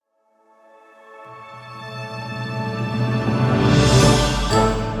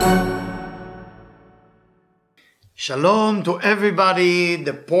Shalom to everybody,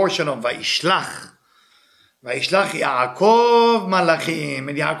 the portion of Vayishlach. Vayishlach Yaakov Malachim,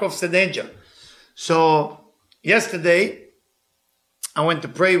 and Yaakov said angel. So, yesterday, I went to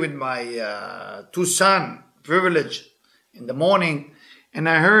pray with my two sons, privilege, in the morning, and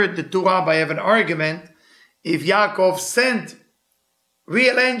I heard the two rabbis have an argument if Yaakov sent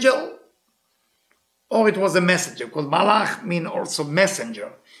real angel or it was a messenger, because Malach means also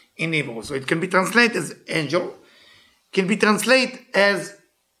messenger in Hebrew. So it can be translated as angel, can be translated as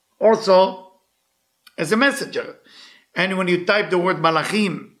also as a messenger. And when you type the word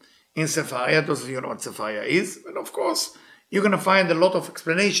Malachim in Sefaria, those of you know what Sefaria is, and of course, you're going to find a lot of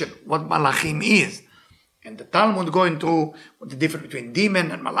explanation what Malachim is. And the Talmud going through what the difference between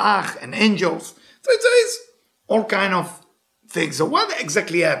demon and Malach and angels. So it says all kind of things. So what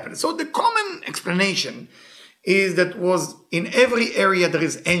exactly happened? So the common explanation is that was in every area there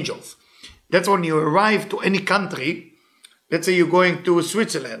is angels. That's when you arrive to any country. Let's say you're going to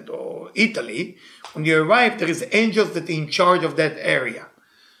Switzerland or Italy. When you arrive, there is angels that are in charge of that area.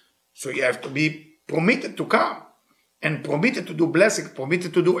 So you have to be permitted to come and permitted to do blessing,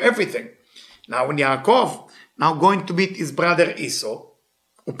 permitted to do everything. Now when Yaakov now going to meet his brother Esau,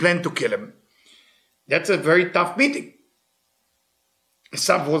 who planned to kill him, that's a very tough meeting.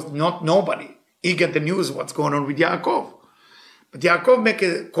 Esau was not nobody. He get the news of what's going on with Yaakov. But Yaakov make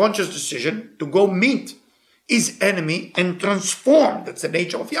a conscious decision to go meet his enemy and transform. That's the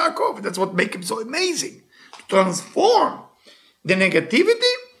nature of Yaakov. That's what makes him so amazing. To transform the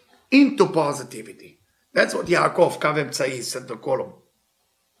negativity into positivity. That's what Yaakov Kavem Tzai said to call him.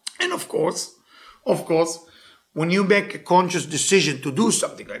 And of course, when you make a conscious decision to do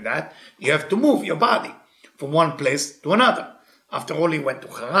something like that, you have to move your body from one place to another. After all, he went to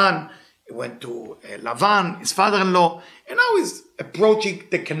Haran, he went to Lavan, his father-in-law, and now he's approaching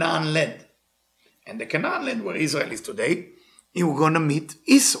the Canaan land. And the Canaan land where Israel is today, he was going to meet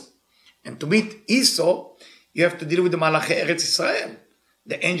Esau. And to meet Esau, you have to deal with the Malachi Eretz Israel,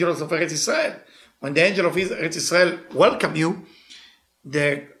 the angels of Eretz Israel. When the angel of Eretz Israel welcome you,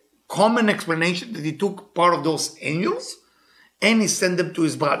 the common explanation that he took part of those angels and he sent them to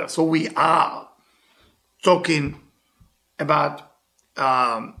his brother. So we are talking about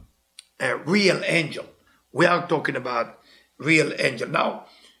a real angel. We are talking about real angel. Now,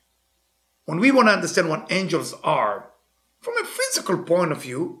 when we want to understand what angels are, from a physical point of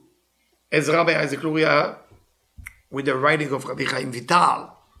view, as Rabbi Isaac Luria, with the writing of Rabbi Chaim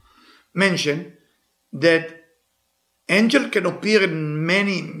Vital, mentioned that angel can appear in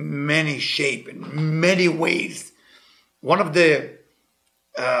many shapes, in many ways. One of the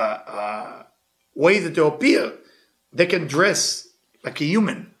ways that they appear, they can dress like a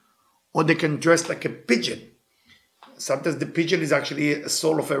human, or they can dress like a pigeon. Sometimes the pigeon is actually a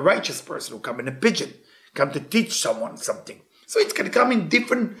soul of a righteous person who come in a pigeon, come to teach someone something. So it can come in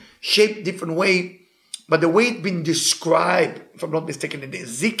different shape, different way. But the way it's been described, if I'm not mistaken, in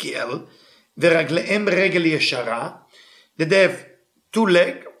Ezekiel, v'raglehem regel yeshara, that they have 2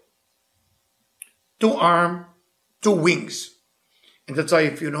 legs, 2 arms, 2 wings. And that's why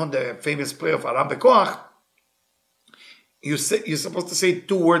if you know the famous prayer of Ana Bekoach, you're supposed to say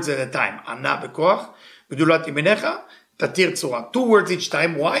 2 words at a time. Ana Bekoach, Gedulat Yeminecha, Tatir Tzura. 2 words each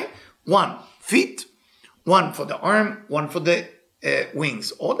time. Why? 1 feet, 1 for the arm, 1 for the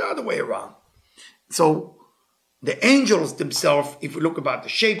wings, or the other way around. So the angels themselves, if we look about the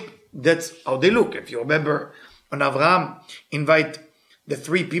shape, that's how they look. If you remember, when Avraham invite the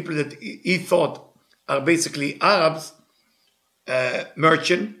 3 people that he thought are basically Arabs,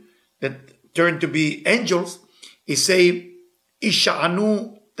 merchant, that turned to be angels, he say,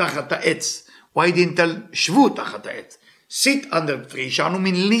 Isha'anu tachat ha'etz. Why didn't tell Shvu tachat ha'etz? Sit under the tree. Isha'anu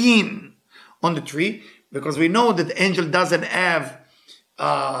mean lean on the tree, because we know that the angel doesn't have,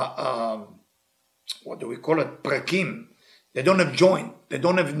 what do we call it, prakim. They don't have joint. They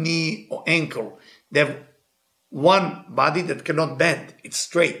don't have knee or ankle. They have one body that cannot bend. It's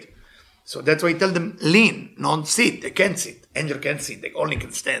straight. So that's why I tell them lean, not sit. They can't sit. Angel can't sit. They only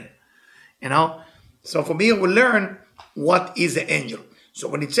can stand. You know? So from here we learn what is an angel. So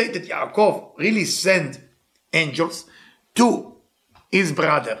when it says that Yaakov really sent angels to his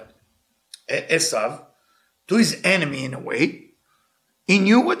brother Esav, to his enemy in a way, he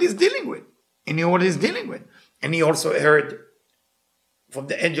knew what he's dealing with. And he also heard from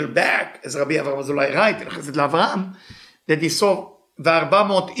the angel back, as Rabbi Avraham Azulai writes in Chesed L'Avraham, that he saw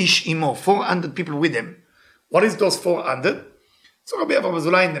 400 ish imo, 400 people with him. What is those 400? So Rabbi Avraham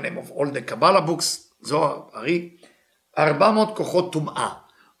Azulai, in the name of all the Kabbalah books, Zohar, Ari, 400 kochot tum'ah,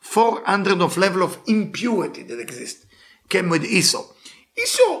 400 of level of impurity that exist, came with Esau.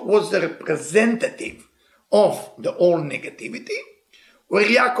 Esau was the representative of the all negativity, where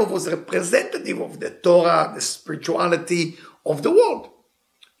Yaakov was representative of the Torah, the spirituality of the world.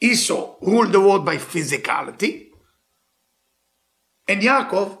 Esau ruled the world by physicality, and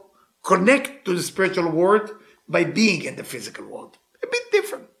Yaakov connect to the spiritual world by being in the physical world. A bit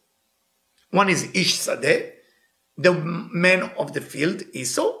different. One is Ish Sadeh, the man of the field,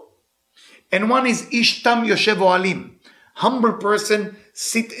 Esau, and one is Ish Tam Yoshev Ohalim, humble person,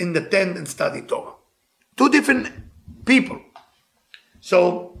 sit in the tent and study Torah. Two different people.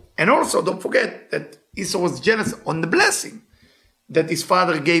 So, and also don't forget that Esau was jealous on the blessing that his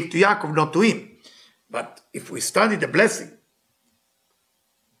father gave to Yaakov, not to him. But if we study the blessing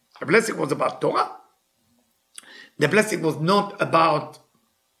was about Torah. The blessing was not about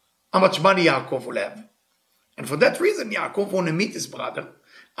how much money Yaakov will have. And for that reason, Yaakov wanted to meet his brother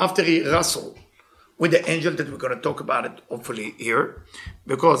after he wrestled with the angel that we're going to talk about it hopefully here.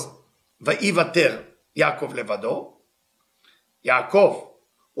 Because Vayivater Yaakov levado, Yaakov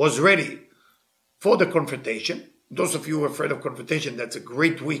was ready for the confrontation. Those of you who are afraid of confrontation, that's a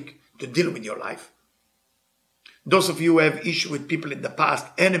great week to deal with your life. Those of you who have issue with people in the past,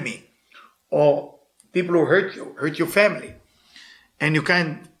 enemy, or people who hurt your family, and you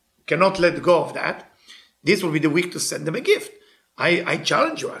cannot let go of that, this will be the week to send them a gift. I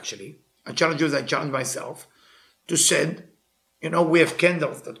challenge you actually. I challenge you as I challenge myself to send, we have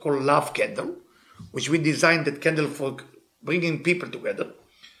candles that call Love Candle, which we designed that candle for bringing people together.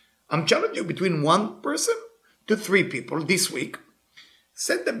 I'm challenging you between one person to 3 people this week.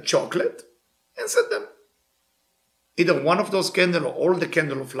 Send them chocolate and send them either one of those candles or all the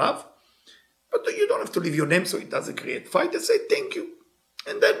candle of love. But you don't have to leave your name so it doesn't create fight. Just say thank you.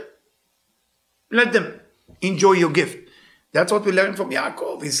 And then let them enjoy your gift. That's what we learned from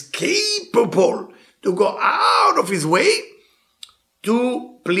Yaakov. He's capable to go out of his way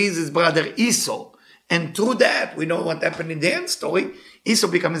to please his brother Esau. And through that, we know what happened in the end story. Esau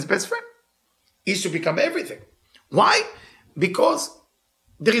became his best friend. Esau became everything. Why? Because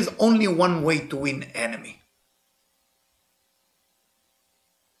there is only one way to win enemy.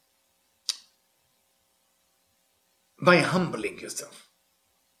 By humbling yourself.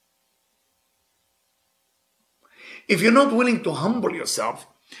 If you're not willing to humble yourself,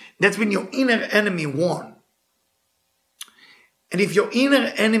 that's when your inner enemy won. And if your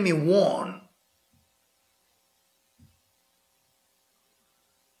inner enemy won,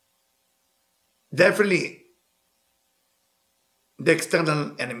 definitely the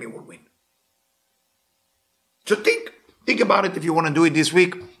external enemy will win. So think about it if you want to do it this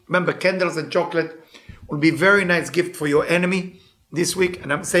week. Remember, candles and chocolate will be a very nice gift for your enemy this week.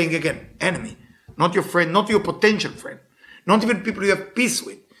 And I'm saying again, enemy, not your friend, not your potential friend, not even people you have peace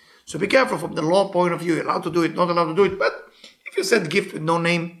with. So be careful from the law point of view. You're allowed to do it, not allowed to do it. But if you send gift with no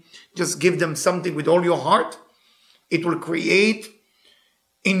name, just give them something with all your heart. It will create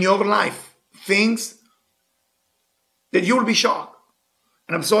in your life things that you will be shocked.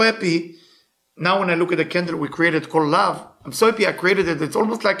 And I'm so happy now when I look at the candle we created called Love. I'm so happy I created it. It's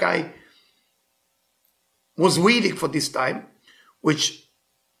almost like I was waiting for this time, which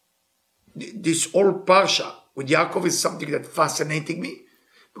this whole parsha with Yaakov is something that fascinating me,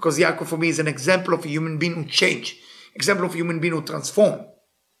 because Yaakov for me is an example of a human being who changed, example of a human being who transformed.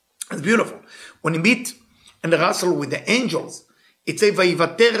 It's beautiful. When you meet and wrestle with the angels, it says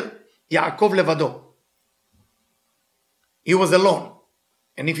Vayivater Yaakov levado. He was alone.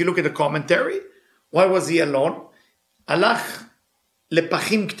 And if you look at the commentary, why was he alone? Alach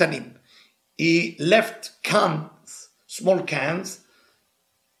lepachim ktanim. He left cans, small cans,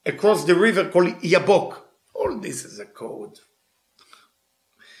 across the river called Yabok. All this is a code.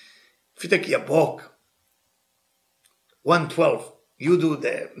 If you take Yabok, 112, you do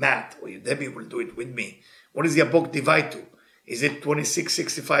the math, or Debbie will do it with me. What is Yabok divide to? Is it 26,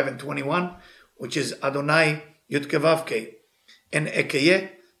 65, and 21? Which is Adonai, Yud Kevavke, and Ekeye,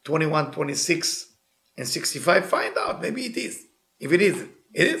 21, 26, and 65. Find out. Maybe it is. If it is,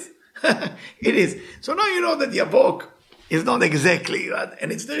 it is. It is. So now you know that Yabok is not exactly that.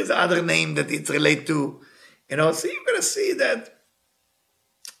 And there is another name that it's related to. So you're going to see that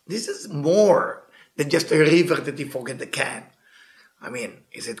this is more than just a river that you forget the can. I mean,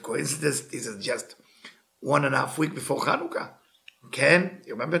 is it coincidence? This is just 1.5 weeks before Hanukkah. Can,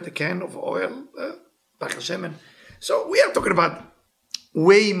 you remember the can of oil? Pach Hashemen. So we are talking about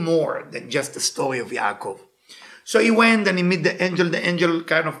way more than just the story of Yaakov. So he went and he met the angel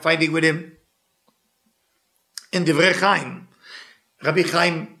kind of fighting with him. In Divrei Chaim, Rabbi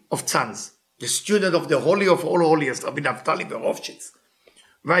Chaim of Tzanz, the student of the Holy of all holiest, Rabbi Naftali Berovshitz,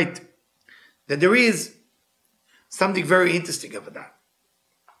 right, that there is something very interesting about that.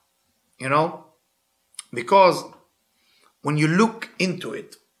 Because when you look into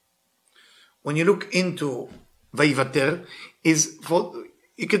it, when you look into Vayivater,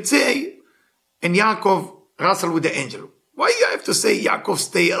 you could say, and Yaakov wrestled with the angel. Why you have to say Yaakov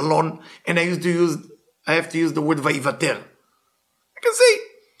stay alone, and I have to use the word Vayivater? I can say,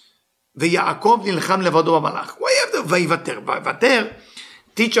 V'Yaakov nilcham levado b'malach. Why you have the Vayivater? Vayivater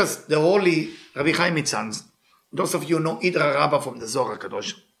teach us the holy Rabbi Chaim Mitzanz. Those of you know Idra Rabbah from the Zohar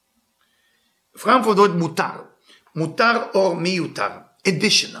HaKadosh. From the word mutar. Mutar or miyutar.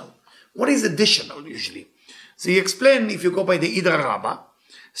 Additional. What is additional usually? So you explain, if you go by the Idra Rabbah,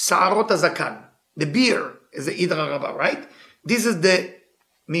 Sa'arot HaZakan. The beer is the Idra Rabbah, right? This is the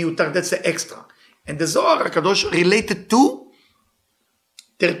miyutar, that's the extra. And the Zohar HaKadosh related to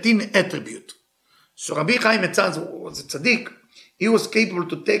 13 attributes. So Rabbi Chaim Mitzanz was a tzaddik. He was capable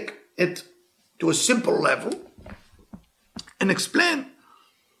to take it to a simple level and explain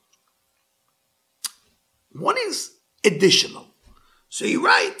what is additional. So he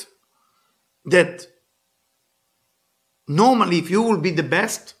write that normally if you will be the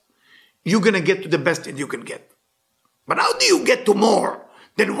best, you're going to get to the best that you can get. But how do you get to more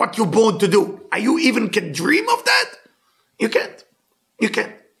than what you're born to do? Are you even can dream of that? You can't. You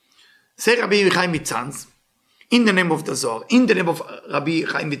can't. Say Rabbi Chaim Mitzanz, in the name of the Zohar, in the name of Rabbi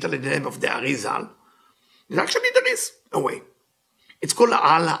Chaim Vital, in the name of the Arizal, actually there is a way. It's called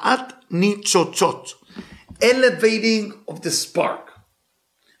Ala'at Nitzotzot, elevating of the spark.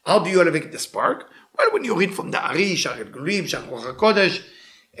 How do you elevate the spark? Well, when you read from the Ari, Shar Gulim, Shar Ruach HaKodesh,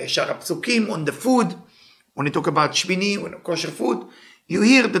 Shar Psukim on the food, when you talk about Shmini, when kosher food, you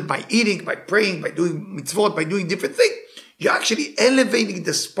hear that by eating, by praying, by doing mitzvot, by doing different things, you're actually elevating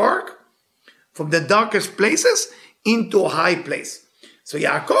the spark from the darkest places into a high place. So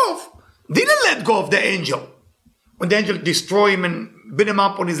Yaakov didn't let go of the angel. When the angel destroyed him and beat him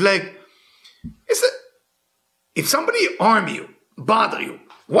up on his leg, he said, if somebody harm you, bother you,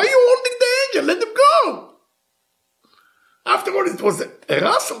 why are you holding the angel? Let him go. Afterwards, it was a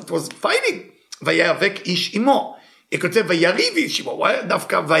wrestle, it was fighting. Vayavek ish imo. He could say vayariv ish imo. Why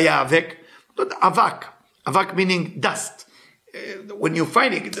dafka vayavek? Avak. Avak meaning dust. When you're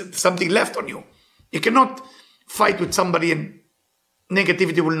fighting, something left on you. You cannot fight with somebody and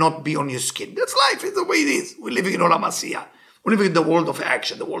negativity will not be on your skin. That's life. It's the way it is. We're living in Olam Asiyah. We're living in the world of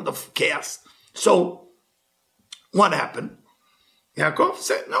action, the world of chaos. So, what happened? Yaakov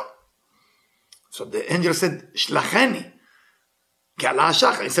said, no. So the angel said, Shlacheni.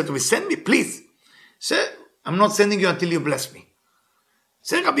 He said to me, send me, please. Say, I'm not sending you until you bless me.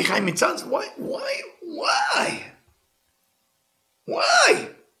 Say, Rabbi Chaim Mitzanz, why? Why?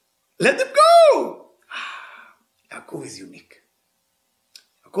 Let them go. Yaakov is unique.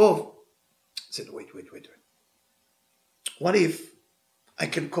 Yaakov said, wait. What if I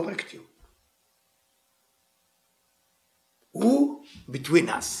can correct you? Who between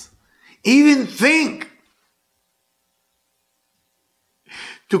us even think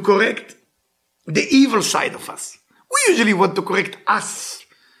to correct the evil side of us? We usually want to correct us.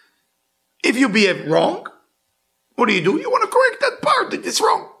 If you behave wrong, what do? You want to correct that part that is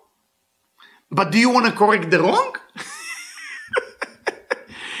wrong. But do you want to correct the wrong?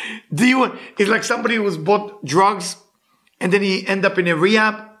 It's like somebody who's bought drugs and then he end up in a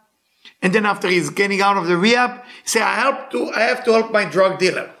rehab, and then after he's getting out of the rehab, say, I have to help my drug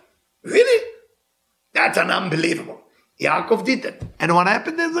dealer. Really? That's an unbelievable. Yaakov did that. And what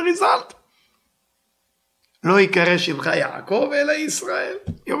happened as a result? Lo yikare shimcha Yaakov ela Israel.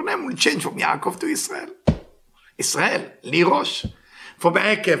 Your name will change from Yaakov to Israel. Israel, Lirosh. From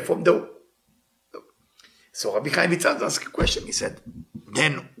Ekev, from the... So Rabbi Chaim Mitzanz asked a question. He said,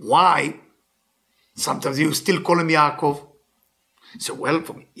 then why sometimes you still call him Yaakov? So, well,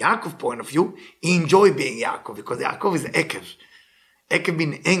 from Yaakov's point of view, he enjoyed being Yaakov because Yaakov is Ekev. Ekev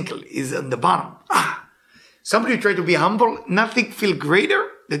means ankle, is on the bottom. Somebody who try to be humble, nothing feel greater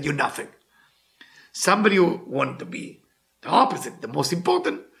than you nothing. Somebody who want to be the opposite, the most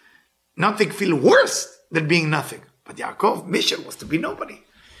important, nothing feel worse than being nothing. But Yaakov's mission was to be nobody.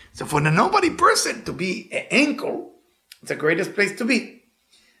 So for the nobody person to be an ankle, it's the greatest place to be.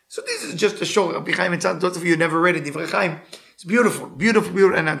 So this is just a show. Rabbi Chaim Mitzanz, those of you who never read it, Divrei Chaim, it's beautiful, beautiful,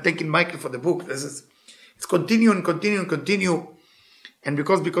 beautiful. And I'm thanking Michael for the book. It's continue. And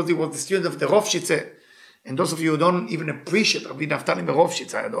because he was the student of the Rovshitze, and those of you who don't even appreciate Rabbi Naftali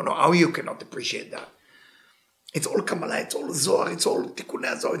Rovshitze, I don't know how you cannot appreciate that. It's all Kabbalah, it's all Zohar, it's all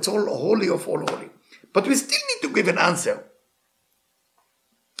Tikkunei Zohar, it's all holy of all holy. But we still need to give an answer.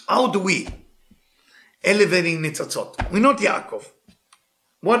 How do we elevating Nitzotzot? We're not Yaakov.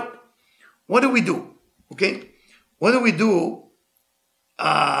 What do we do? Okay? What do we do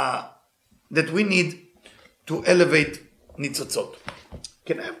that we need to elevate nitzotzot.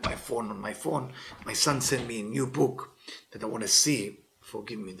 Can I have my phone on my phone? My son sent me a new book that I want to see.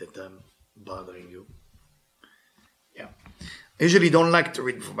 Forgive me that I'm bothering you. Yeah. I usually don't like to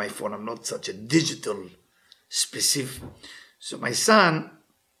read from my phone. I'm not such a digital specific. So my son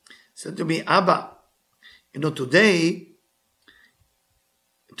said to me, Abba,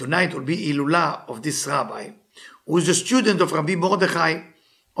 tonight will be Ilula of this rabbi, who is a student of Rabbi Mordechai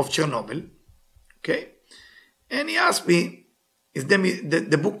of Chernobyl. Okay? And he asked me, is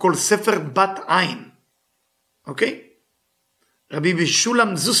the book called Sefer Bat Ain. Okay? Rabbi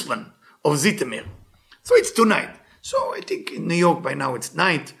Bishulam Zusman of Zitemir. So it's tonight. So I think in New York by now it's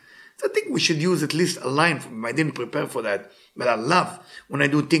night. So I think we should use at least a line from him. I didn't prepare for that. But I love when I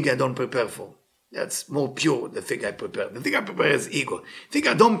do things I don't prepare for. That's more pure, the thing I prepare. The thing I prepare is ego. The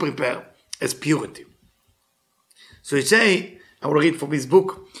thing I don't prepare is purity. So he say, I will read from his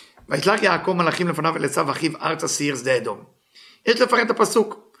book, וישלח יעקב מלאכים לפניו אל עשיו אחיו ארצה שעיר שדה אדום. יש לפרט את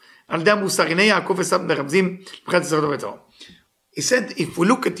הפסוק. על ידי המוסר, הנה יעקב ועשיו מרמזים לבחינת ישראל ובצעו. He said, if we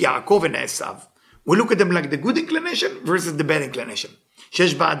look at Yaakov and Esav, we look at them like the good inclination versus the bad inclination.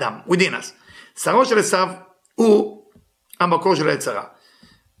 שיש באדם, within us. שרו של עשיו הוא המקור של היצרה.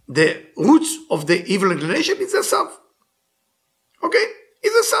 The roots of the evil inclination is Esav. Okay?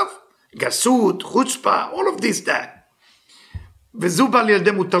 Is Esav. גסות, חוצפה, all of this, that. וזו בא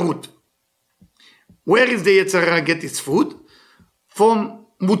לידי מותרות. Where is the יצרה get its food? From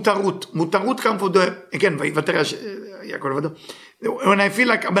מותרות. מותרות comes from the, again, ויוותר יעקב לבדו. When I feel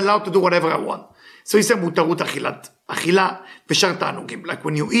like I'm allowed to do whatever I want. So he said מותרות אכילה ושאר תענוגים. Like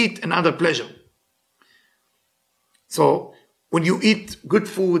when you eat and other pleasure. So when you eat good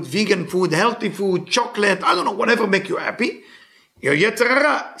food, vegan food, healthy food, chocolate, I don't know, whatever make you happy, your יצר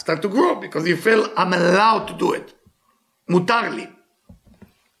הרע start to grow because you feel I'm allowed to do it. מותר לי.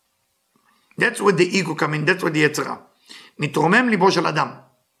 That's where the ego come in, that's where the יצר הרע. נתרומם ליבו של אדם.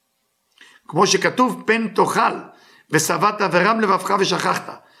 כמו שכתוב, פן תאכל ושבעת ורם לבבך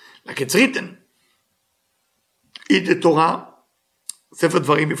ושכחת. Like it's written. Eat the Torah, ספר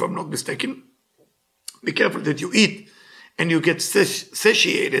דברים, if I'm not mistaken. Be careful that you eat and you get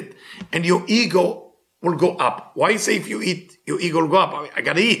satiated and your ego will go up. Why say if you eat, your ego will go up? I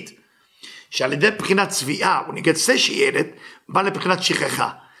gotta eat. שעל ידי בחינת צביעה, when you get satiated, בא לבחינת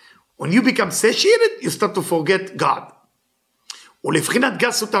שכחה. When you become satiated, you start to forget God. ולבחינת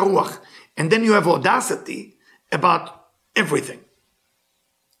גסות הרוח. And then you have audacity about everything.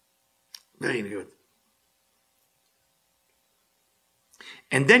 Very good.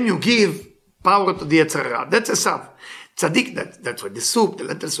 And then you give power to the יצר הרע. That's a self. Tzaddik, that's what the soup, the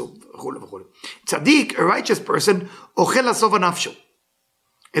lentil soup, Tzaddik, a righteous person, אוכל לשובע נפשו.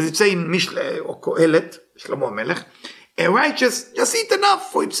 As it say in Mishle or Kohelet, Shlomo HaMelech, a righteous just eat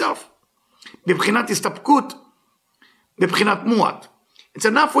enough for himself. בבחינת הסתפקות, בבחינת מועט. It's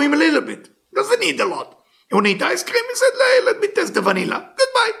enough for him a little bit. Doesn't need a lot. You want to eat ice cream? He said, let me test the vanilla.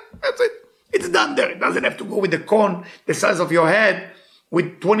 Goodbye. That's it. It's done there. It doesn't have to go with the cone the size of your head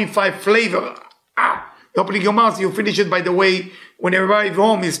with 25 flavor. You're opening your mouth, you finish it by the way. When you arrive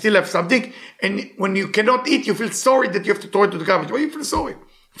home, you still have something. And when you cannot eat, you feel sorry that you have to throw it to the garbage. Why do you feel sorry?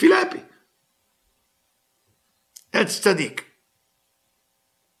 Feel happy. That's tzaddik.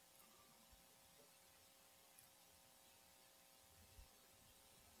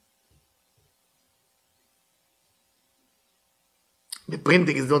 The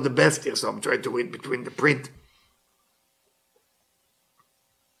printing is not the best here, so I'm trying to read between the print.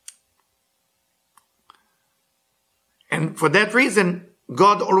 And for that reason,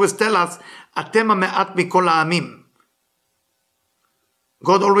 God always tells us, Atem ha'me'at mikol ha'amim.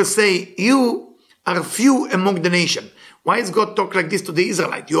 God always say, you are few among the nation. Why is God talk like this to the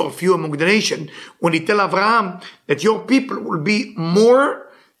Israelite? You are few among the nation. When he tell Abraham that your people will be more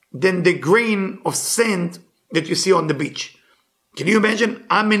than the grain of sand that you see on the beach. Can you imagine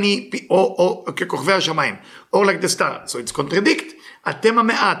how many, or ככוכבי השמיים, or like the star? So it's contradict. Atem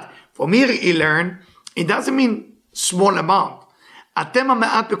ha'me'at. From here he learn, it doesn't mean small amount. אתם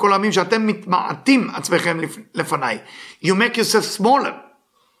המעט בכל העמים שאתם מתמעטים עצמכם לפניי. You make yourself smaller.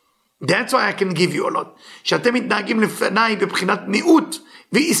 That's why I can give you a lot. שאתם מתנהגים לפניי בבחינת מיעוט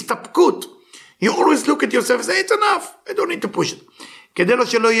והסתפקות. You always look at yourself and say, it's enough. I don't need to push it. כדי לא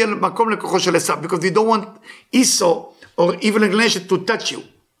שלא יהיה מקום לכוחו של עשיו. Because you don't want Esau or evil inclination to touch you.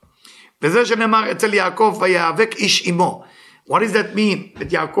 וזה שנאמר אצל יעקב ויאבק איש עמו. What does that mean?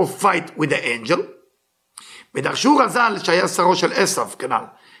 That יעקב fight with the angel? ודרשו רז"ל שהיה שרו של עשיו, כנ"ל.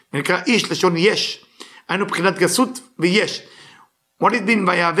 ונקרא איש לשון יש. היינו בחינת גסות ויש. What it mean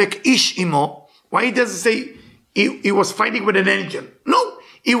ויאבק איש עמו? Why he doesn't say he was fighting with an angel? No,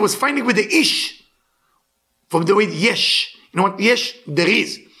 he was fighting with the ish. From the word yesh. You know what yesh? There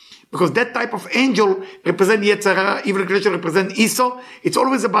is. Because that type of angel represent Yetzer Hara, evil creation represent Esau. It's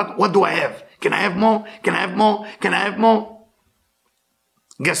always about what do I have? Can I have more? Can I have more? Can I have more?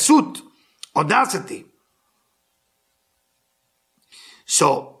 Gasut, audacity.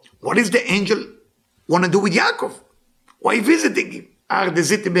 So, what is the angel want to do with Yaakov? Why visiting him?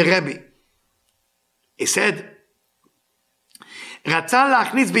 He said, רצה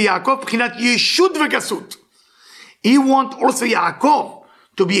להכניס ביעקב בחינת ישות וגסות. He want also Yaakov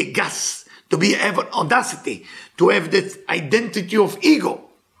to be a gas, to have an audacity, to have this identity of ego.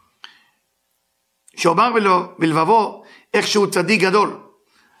 שאומר בלבבו איך שהוא צדיק גדול.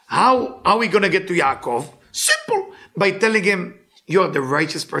 How are we going to get to Yaakov? Simple. By telling him, you are the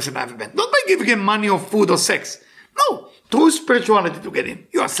righteous person I've ever met. Not by giving him money or food or sex. No. True spirituality to get him.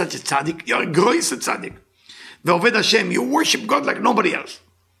 You are such a tzaddik. You are a grois tzaddik. ועובד השם. You worship God like nobody else.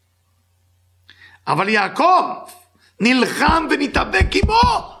 אבל יעקב נלחם ונתאבק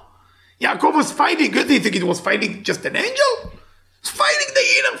עמו. Yaakov was fighting. Do you think it was fighting just an angel? It's fighting the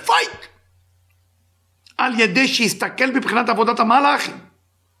inner fight. על ידי שיסתכל בבחינת עבודת המלאכים.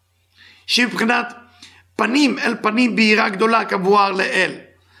 שבבחינת פנים אל פנים ביראה גדולה כבואר לאל.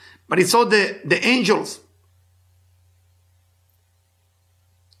 But he saw the angels.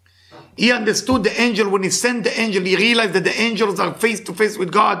 He understood the angel. When he sent the angel, he realized that the angels are face to face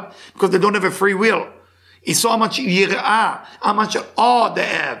with God because they don't have a free will. He saw how much yirah, how much awe they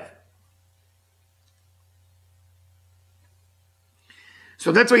have.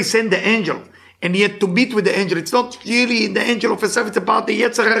 So that's why he sent the angel. And he had to meet with the angel. It's not really the angel of itself. It's about the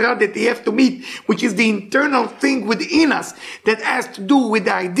Yetzer Hara that he have to meet, which is the internal thing within us that has to do with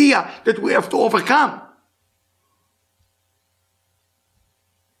the idea that we have to overcome.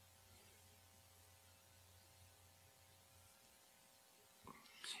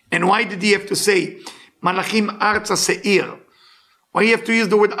 And why did he have to say, Malachim Arza Seir? Why he have to use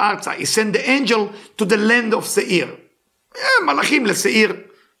the word Arza? He sent the angel to the land of Seir. Malachim LeSeir.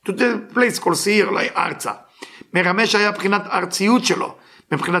 To the place called Seir, like Arza. מרמז שהיה בחינת ארציות שלו,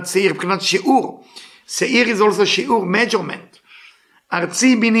 מבחינת Seir, מבחינת שיעור. Seir is also שיעור, measurement.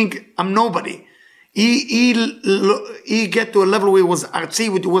 ארצי meaning I'm nobody. He get to a level where he was ארצי,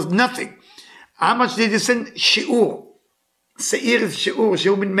 which was nothing. How much did he send? שיעור. Seir is שיעור,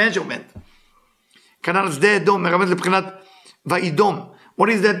 שיעור mean measurement. כנ"ל שדה אדום, מרמז לבחינת ואידום. What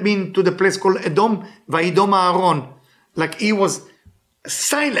does that mean to the place called אדום? ואידום אהרון. Like he was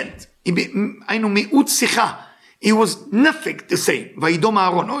silent. היינו מיעוט שיחה. He was nothing to say. וידום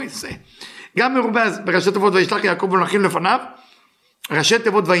אהרון, הוא יצא. גם מרובז בראשי תיבות וישלח יעקב מלאכים לפניו, ראשי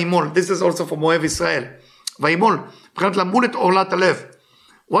תיבות וימול. This is also from אוהב ישראל. וימול, מבחינת למול את עורלת הלב.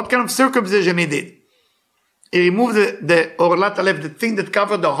 What kind of circumcision he did? He removed the עורלת הלב, the thing that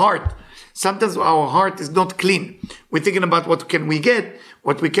covered the heart. Sometimes our heart is not clean. We're thinking about what can we get,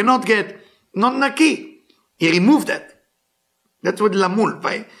 what we cannot get. not נקי. He removed that. That's what למול.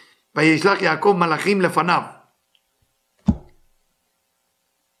 וישלח יעקב מלאכים לפניו.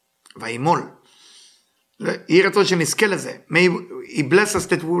 וימול. יהיה רצון שנזכה לזה. May he bless us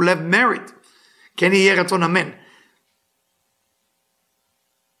that we will have merit. כן יהיה רצון אמן.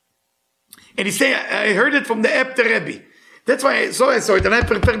 And he say, I heard it from the Epter Rebbe. That's why I saw it, and I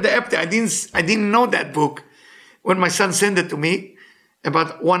prepared the Epter. I didn't know that book when my son sent it to me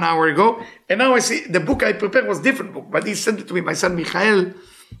about 1 hour ago. And now I see the book I prepared was a different book, but he sent it to me. My son Michael,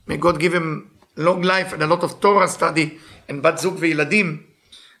 may God give him long life and a lot of Torah study and Bat Zug ve'Yiladim.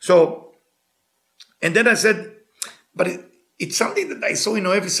 So, and then I said, but it's something that I saw in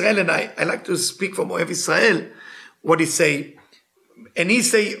Ohev Israel, and I like to speak from Ohev Israel, what he say. And he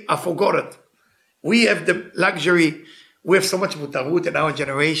say, I forgot it. We have the luxury, we have so much mutarut in our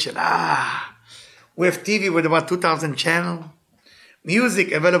generation. We have TV with about 2,000 channels.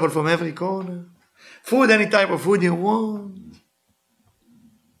 Music available from every corner. Food, any type of food you want.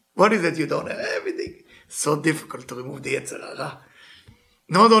 What is it you don't have? Everything. So difficult to remove the Yetzer Hara.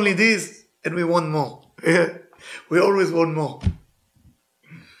 Not only this, and we want more. We always want more.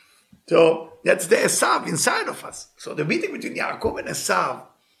 So that's the Esav inside of us. So the meeting between Yaakov and Esav,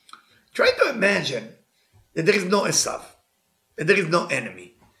 try to imagine that there is no Esav, that there is no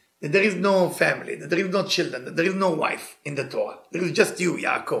enemy, that there is no family, that there is no children, that there is no wife in the Torah. There is just you,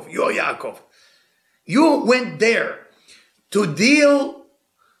 Yaakov. You are Yaakov. You went there to deal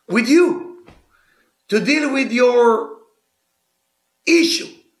with you, to deal with your issue.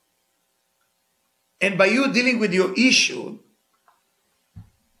 And by you dealing with your issue,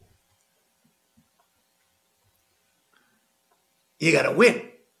 you gotta win.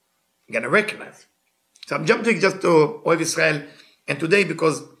 You gotta recognize. So I'm jumping just to Ohev Israel and today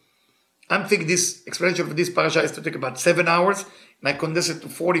because I'm thinking this explanation for this parasha is to take about 7 hours, and I condense it to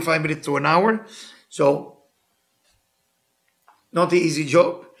 45 minutes to an hour. So, not an easy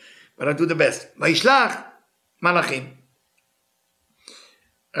job, but I do the best. וישלח מלאכים.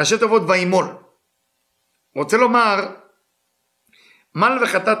 ראשי תיבות וימול. רוצה לומר, מל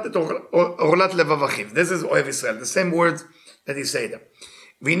וחטאת את עורלת לבב אחיו. This is אוהב ישראל, the same words that he said.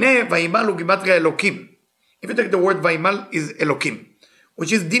 והנה וימל הוא גימטריה אלוקים. If you take the word וימל is אלוקים,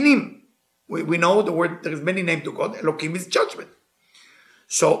 which is dinim. We know the word, there is many names to God. Elokim is judgment.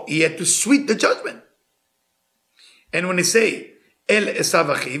 So he had to sweet the judgment. And when he say, El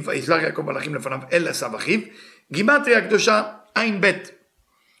Esav Achiv, וישלח יעקב מלאכים לפניו אל עשיו אחיו, גימטריה הקדושה עין בית.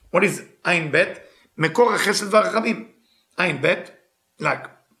 What is עין בית? מקור החסד והרחמים. עין בית, like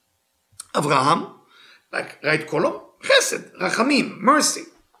Abraham, like right column, chesed, rachamim, mercy.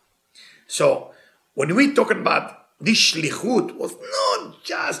 So when we talk about this shlichut was not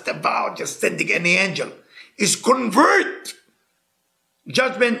just about just sending any angel. It's convert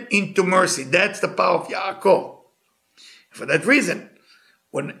judgment into mercy. That's the power of Yaakov. For that reason,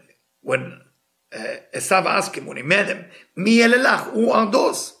 when Esav asked him, when he met him, Mi elelach, who are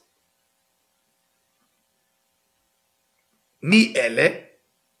those? Mi ele,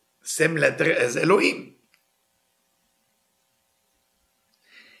 same letter as Elohim.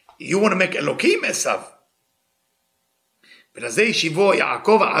 You want to make Elohim, Esav? ולזה ישיבו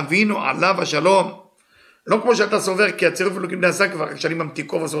יעקב אבינו עליו השלום. לא כמו שאתה סובר, כי הצירוף אלוקים נעשה כבר כשאני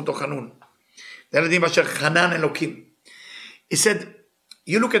ממתיקו ועשו אותו חנון. זה ילדים אשר חנן אלוקים. He said,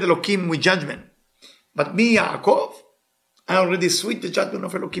 you look at אלוקים with judgment. But me, Yaakov, I already sweet the judgment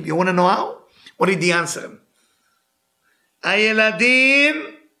of אלוקים. You want to know how? What did he answer him?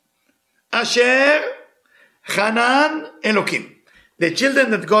 הילדים אשר חנן אלוקים. The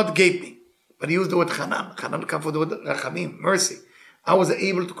children that God gave me. But he used the word Hanan. Hanan comes from the word Rachamim, mercy. I was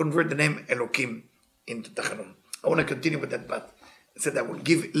able to convert the name Elokim into Tachanun. I want to continue with that, but I said I will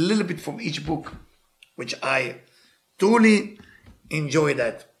give a little bit from each book, which I truly enjoy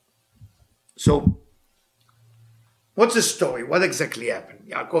that. So, what's the story? What exactly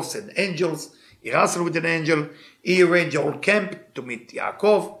happened? Yaakov sent angels. He wrestled with an angel. He arranged a whole camp to meet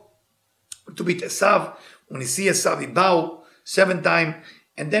Yaakov, to meet Esav. When he see Esav, he bow 7 times,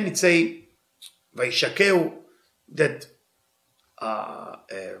 and then it say, וישקהו, that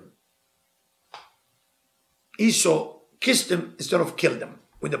Esau kissed him instead of killed him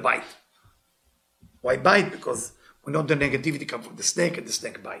with a bite. Why bite? Because we know the negativity comes from the snake and the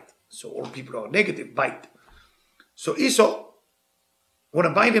snake bite. So all people are negative, bite. So Esau want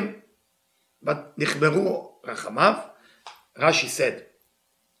to bite him, but נכברו רחמיו. Rashi said,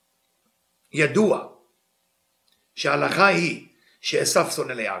 ידוע שההלכה היא שעשיו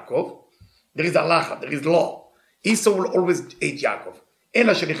שונא ליעקב. There is halacha, there is law. Esau will always hate Yaakov.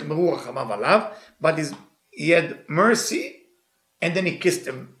 אלא שנכמרו רחמיו עליו, but he had mercy, and then he kissed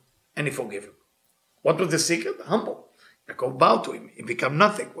him, and he forgave him. What was the secret? Humble. Yaakov bowed to him. He became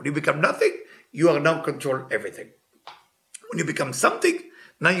nothing. When you become nothing, you are now control everything. When you become something,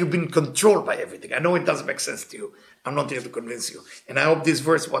 now you've been controlled by everything. I know it doesn't make sense to you. I'm not here to convince you. And I hope this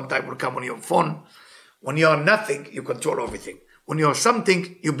verse one time will come on your phone. When you are nothing, you control everything. When you're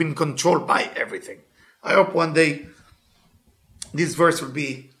something, you've been controlled by everything. I hope one day this verse will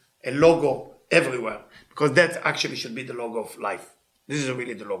be a logo everywhere, because that actually should be the logo of life. This is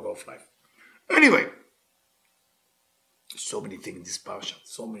really the logo of life. Anyway, so many things in this parasha,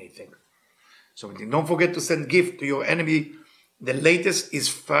 so many things. So many things. Don't forget to send gift to your enemy. The latest is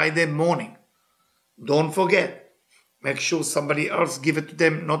Friday morning. Don't forget. Make sure somebody else give it to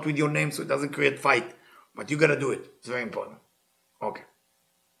them, not with your name, so it doesn't create fight. But you gotta do it. It's very important. Okay.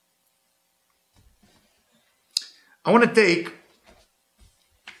 I want to take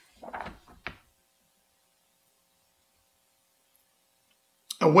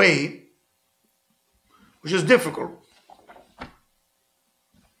a way which is difficult.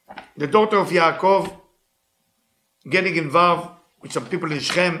 The daughter of Yaakov getting involved with some people in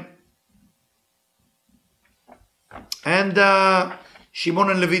Shechem, and Shimon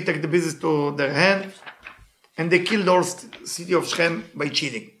and Levi take the business to their hand, and they killed the whole city of Shechem by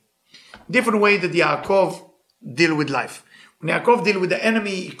cheating. Different way that Yaakov deal with life. When Yaakov deal with the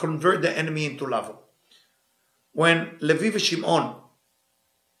enemy, he convert the enemy into love. When Levi and Shimon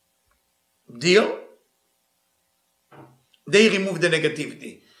deal, they remove the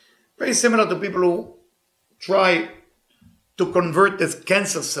negativity. Very similar to people who try to convert this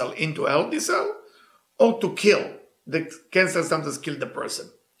cancer cell into a healthy cell, or to kill. The cancer sometimes kill the person.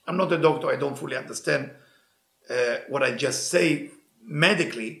 I'm not a doctor, I don't fully understand what I just say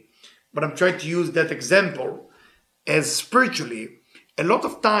medically, but I'm trying to use that example as spiritually. A lot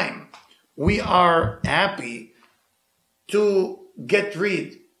of time we are happy to get rid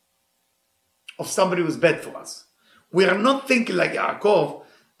of somebody who's bad for us. We are not thinking like Yaakov,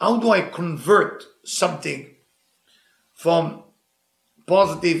 how do I convert something from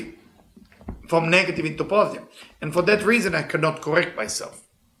negative into positive? And for that reason, I cannot correct myself.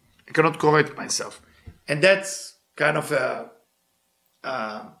 And that's kind of a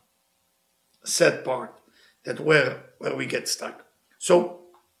sad part, that where we get stuck. So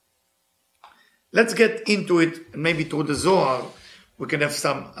let's get into it, and maybe through the Zohar we can have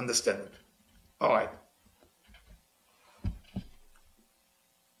some understanding. All right.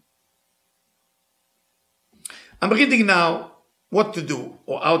 I'm reading now what to do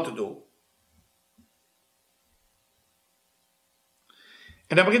or how to do.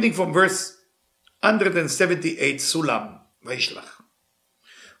 And I'm reading from verse 178, Sulam, Vaishlach.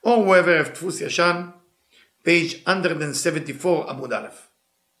 Or whoever have Tfus Yashan, page 174, Amud Aleph.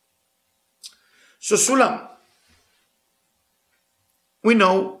 So Sulam, we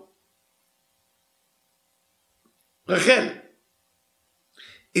know Rachel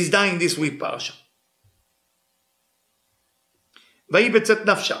is dying this week, Parsha. Vayi betzat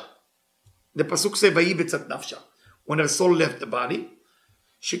nafsha. The pasuk says Vayi betzat nafsha. When her soul left the body,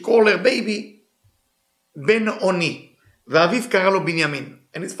 she called her baby Ben Oni. V'aviv kara lo Binyamin.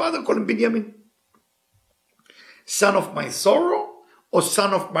 And his father called him Binyamin. Son of my sorrow or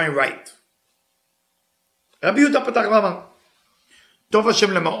son of my right? רבי יהודה פתח ואמר, טוב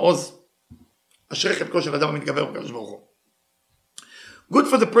השם למעוז, אשרי חלקו של אדם המתגבר בקדוש ברוך הוא. Good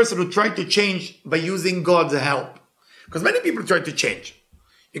for the person who tried to change by using God's help. Because many people try to change.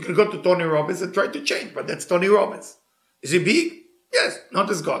 You can go to Tony Robbins and try to change, but that's Tony Robbins. Is he big? Yes, not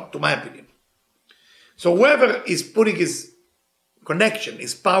as God, to my opinion. So whoever is putting his connection,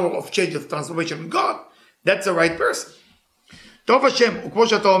 his power of change, of transformation in God, that's the right person. טוב השם, וכמו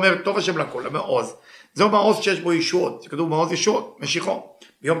שאתה אומר, טוב השם לכל, המעוז. זהו מעוז שיש בו ישועות, כתוב מעוז ישועות, משיחו.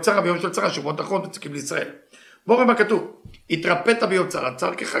 ביום צרה, ביום של צרה, שבועות אחרון וצקים לישראל. בואו רואה מה כתוב, התרפאת ביום צרה,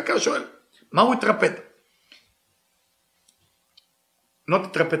 צר כחכה, שואל, מהו התרפאת? not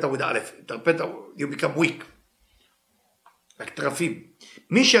התרפאת with א', התרפאת, you become weak. like טרפים.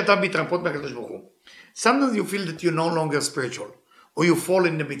 מי שאתה בהתרפות מהקדוש ברוך הוא. Sometimes you feel that you're no longer spiritual, or you fall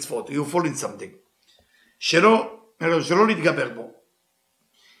in the mitzvot, or you fall in something. שלא להתגבר בו.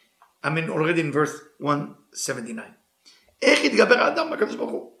 I mean, already in verse 179. איך יתגבר האדם מהקדוש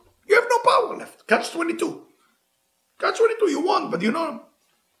ברוך הוא? You have no power left. Catch 22. Catch 22, you won, but you know.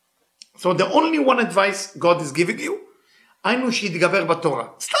 So the only one advice God is giving you, היינו שיתגבר בתורה.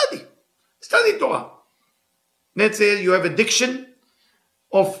 Study Torah. Let's say you have addiction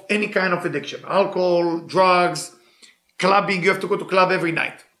of any kind of addiction. Alcohol, drugs, clubbing, you have to go to club every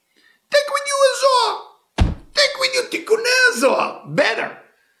night. Take with you a Zohar. Take with you Tikkunei Zohar. Better.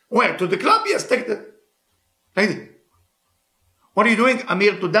 Where? To the club? Yes, take the... What are you doing? I'm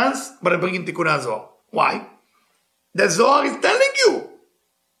here to dance, but I'm bringing Tikkunei Zohar. Why? The Zohar is telling you.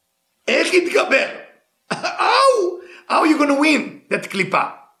 איך יתגבר? How are you going to win that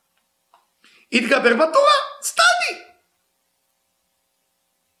klipa? יתגבר בתורה. Study.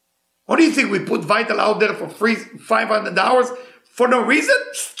 What do you think? We put Vital out there for free 500 hours for no reason?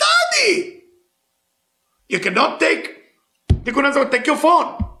 Study. You cannot take Tikkunei Zohar. Take your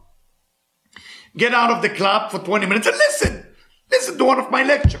phone. Get out of the club for 20 minutes and listen. Listen to one of my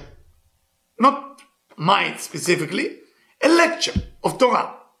lectures. Not mine specifically. A lecture of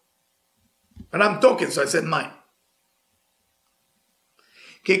Torah. And I'm talking, so I said mine.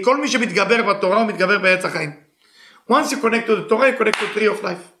 כי כל מי שמתגבר בתורה הוא מתגבר בעץ החיים. Once you connect to the Torah, you connect to the tree of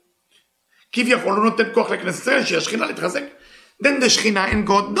life. כביכול הוא נותן כוח לכנסת ישראל שהשכינה להתחזק. Then the Shekhinah and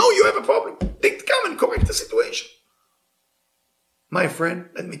God know you have a problem. They come and correct the situation. My friend,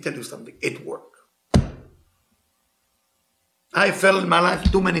 let me tell you something. It worked. I fell in my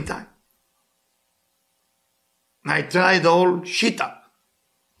life too many times. I tried all Shita.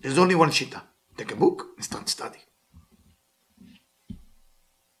 There's only one Shita. Take a book and start study.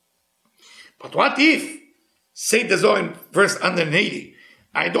 But what if, say the Zohar in verse 180,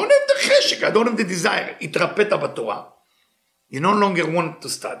 I don't have the cheshek, I don't have the desire, התרפאת בתורה. You no longer want to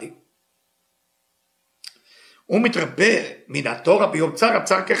study. הוא מתרפא מן התורה ביום צרה,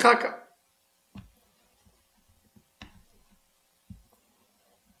 צר כחכה.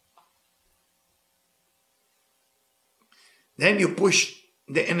 Then you push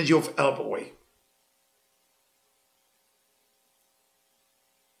the energy of help away.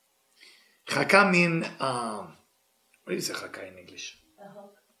 Chaka mean, what do you say chaka in English? A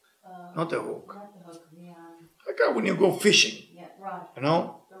hook. Not a hook. Not the hook, Chaka when you go fishing. yeah, rod. You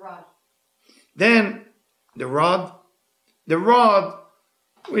know? The rod. Then the rod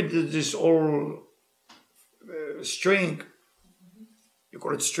with this old string. You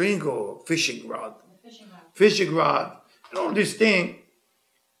call it string or fishing rod? Fishing rod. And all this thing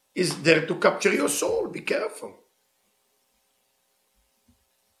is there to capture your soul. Be careful.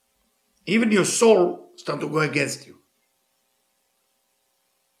 Even your soul starts to go against you.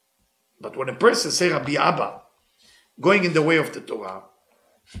 But when a person say Rabbi Abba, going in the way of the Torah,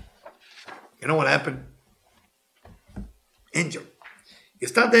 you know what happened? Angel. You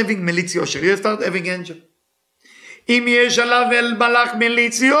start having מליץ יושר. You start having angel. אם יש עליו אל מלאך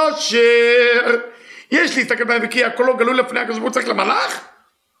מליץ יושר, יש להסתכל בהם וכי הקולו גלוי לפני הקדוש ברוך הוא צריך למלאך?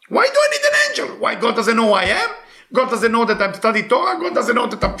 Why do I need an angel? Why? God doesn't know who I am? God doesn't know that I'm studying Torah? God doesn't know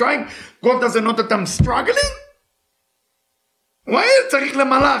that I'm trying? God doesn't know that I'm struggling? Why צריך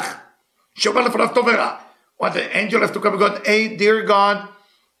למלאך? שאומר לפניו טוב ורע. What, the angel has to come and go, hey, dear God,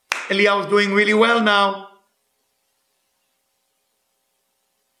 Eliyahu is doing really well now.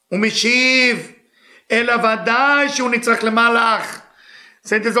 הוא משיב, אלא ודאי שהוא נצטרך למלאך.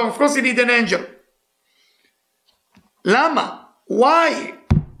 Said this, of course you need an angel. למה? Why?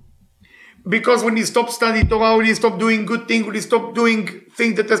 Because when you stop studying Torah, when you stop doing good things, when you stop doing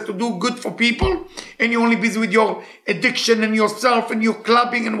things that has to do good for people, and you're only busy with your addiction and yourself and your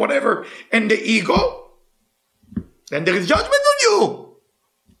clubbing and whatever, and the ego, then there is judgment on you.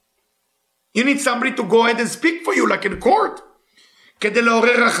 You need somebody to go ahead and speak for you, like in court. כדי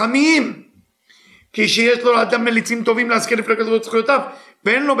לעורר רחמים. כי שיש לו לאדם מליצים טובים להזכיר לפני כזאת את זכויותיו,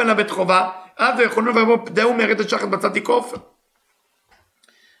 ואין לו בן בית חובה, אז ויכולנו לבוא פדהו מרד השחת בצד כופר.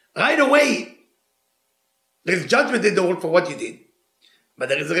 Right away, there is judgment in the world for what you did. But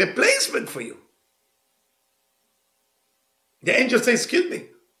there is a replacement for you. The angel says, excuse me,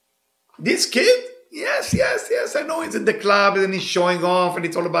 this kid? Yes, I know he's in the club and he's showing off and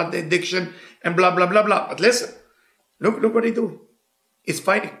it's all about the addiction and blah, blah, blah, blah. But listen, look what he's doing. He's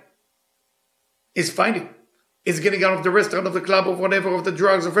fighting. He's getting out of the restaurant, of the club, of whatever, of the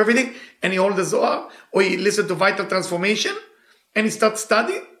drugs, of everything, and he holds the Zohar, or he listens to Vital Transformation, and he starts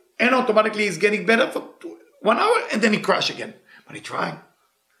studying, and automatically he's getting better for 1 hour, and then he crashes again. But he's trying.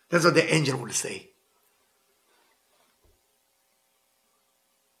 That's what the angel will say.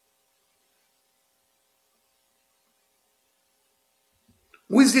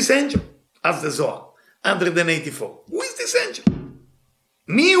 Who is this angel? Asked the Zohar. 184. Who is this angel?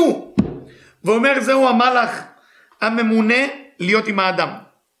 מי הוא? ואומר זהו המלאך הממונה להיות עם האדם.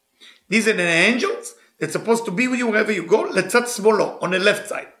 These are the angels that's supposed to be with you wherever you go, לצד שמאלו, on the left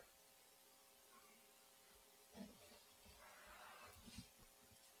side.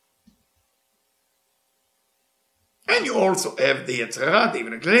 And you also have the Yetzer Hara, the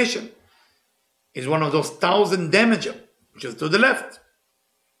evil inclination. Is one of those 1,000 damager, which is to the left.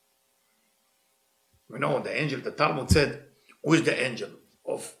 We know the angel, the Talmud said, who is the angel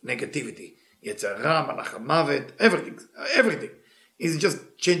of negativity? Yetzer Hara, Malach HaMavet, everything. He's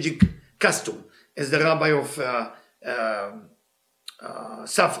just changing costume. As the rabbi of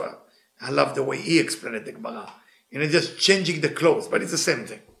Safra, I love the way he explained the Gemara. Just changing the clothes, but it's the same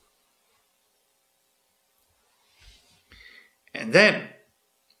thing. And then,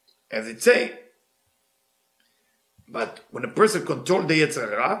 as it say, but when a person controls the Yetzer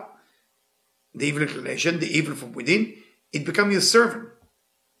Hara, the evil inclination, the evil from within, it becomes your servant.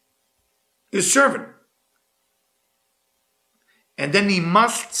 Your servant. And then he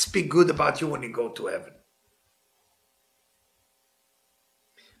must speak good about you when you go to heaven.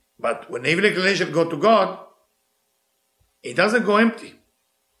 But when evil inclination go to God, he doesn't go empty.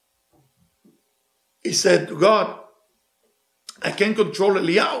 He said to God, I can't control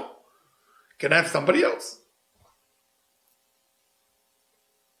Eliyahu. Can I have somebody else?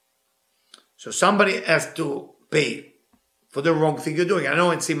 So somebody has to pay for the wrong thing you're doing. I know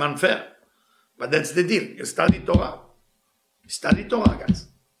it seems unfair, but that's the deal. You study Torah. Study Torah, guys.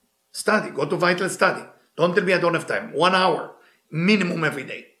 Study. Go to Vital Study. Don't tell me I don't have time. 1 hour minimum every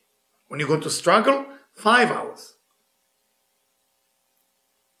day. When you go to struggle, 5 hours.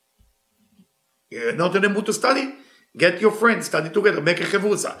 You're not in the mood to study? Get your friends, study together, make a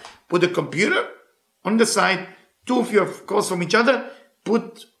chavrusa. Put the computer on the side, 2 of you across from each other,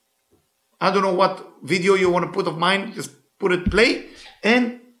 put, I don't know what video you want to put of mine, just put it play,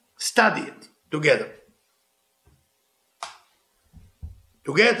 and study it together.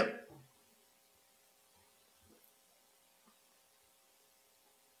 Together.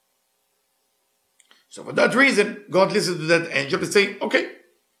 So for that reason, God listened to that angel and say, okay,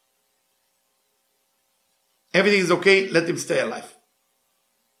 everything is okay, let him stay alive.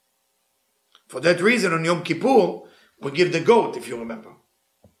 For that reason, on Yom Kippur, we give the goat, if you remember.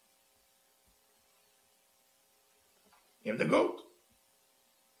 Give the goat.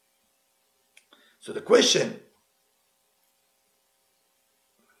 So the question,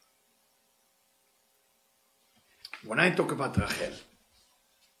 when I talk about Rachel,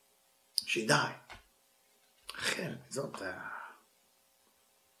 she died. Rachel, it's not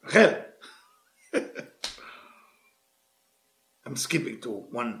Rachel. I'm skipping to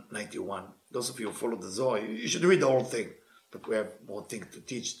 191. Those of you who follow the Zohar, you should read the whole thing, but we have more things to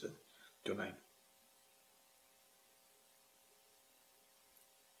teach tonight.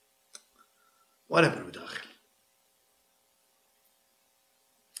 What happened with Rachel?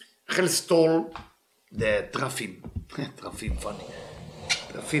 Rachel stole the trafim. trafim, funny.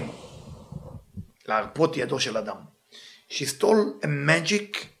 trafim. להרפות ידו של אדם. She stole a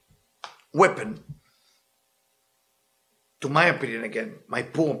magic weapon, to my opinion again, my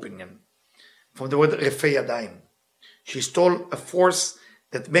poor opinion, from the word רפי ידיים. She stole a force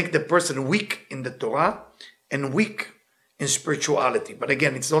that makes the person weak in the Torah and weak in spirituality. But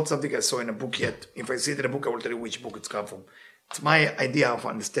again, it's not something I saw in a book yet. If I see it in a book, I will tell you which book it's come from. It's my idea of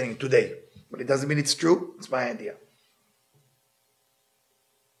understanding today. But it doesn't mean it's true. It's my idea.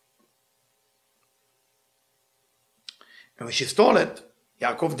 And when she stole it,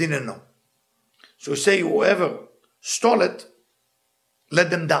 Yaakov didn't know. So he say, whoever stole it, let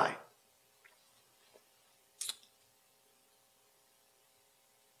them die.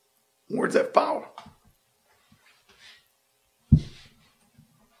 Words have power.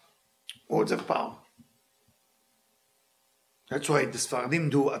 Words have power. That's why the Sfaradim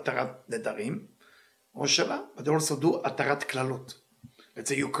do Atarat Nedarim, Roshana, but they also do Atarat Klalot. Let's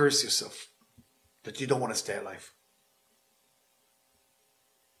say you curse yourself, that you don't want to stay alive.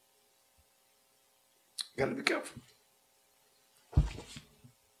 You gotta be careful.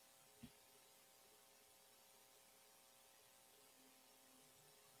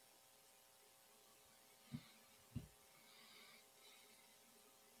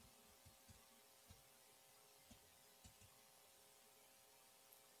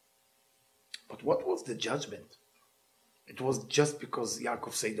 But what was the judgment? It was just because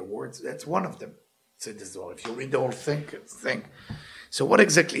Yaakov said the words. That's one of them. Said this all. If you read the whole thing. So what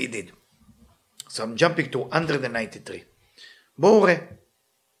exactly he did? So I'm jumping to 193. בואו ראה.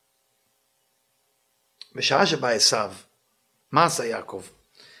 בשעה שבא עשיו, מה עשה יעקב?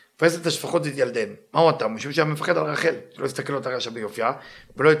 פרס את השפחות את ילדיהם. מהו הטעם? משום שהיה מפחד על רחל, שלא יסתכל אותה רשע ביופייה,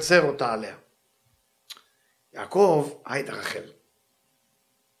 ולא יצר אותה עליה. יעקב היה את רחל.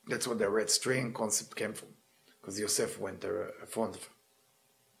 That's where the red string concept came from, because Yosef went there in front of her.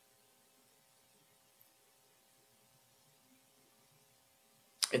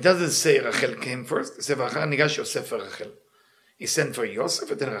 It doesn't say Rachel came first. It says ואחר ניגש יוסף ורחל. He sent for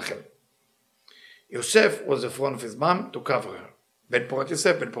Yosef and then Rachel. Yosef was the front of his mom to cover her. Ben Porat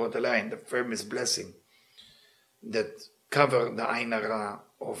Yosef, Ben Porat Elaine, the famous blessing that covered the Ain Hara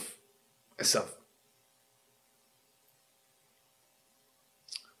of Esav.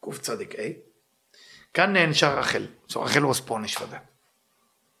 Kuf Tzadik A. כאן נענשה רחל. So Rachel was punished for that.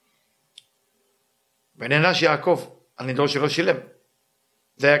 ונענש יעקב על נדרו שלא שילם.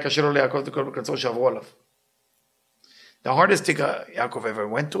 זה היה קשה לו ליעקב את כל הקלצות שעברו עליו. The hardest thing Yaakov ever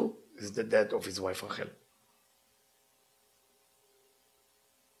went to is the death of his wife Rachel.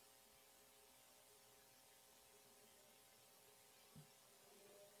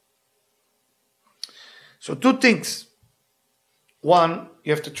 So two things. One,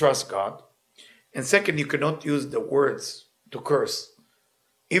 you have to trust God. And second, you cannot use the words to curse,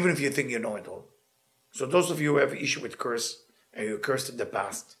 even if you think you know it all. So those of you who have issue with curse, and you cursed in the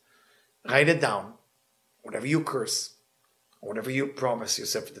past, write it down. Whatever you curse, whatever you promise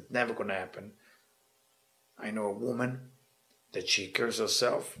yourself that's never going to happen. I know a woman that she cursed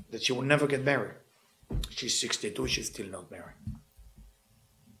herself that she will never get married. She's 62, she's still not married.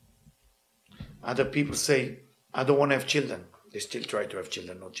 Other people say, I don't want to have children. They still try to have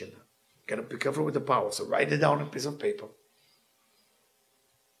children, no children. You gotta be careful with the power. So write it down on a piece of paper.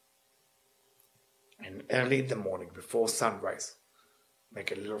 And early in the morning, before sunrise,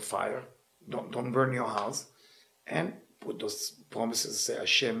 make a little fire. Don't burn your house. And put those promises. Say,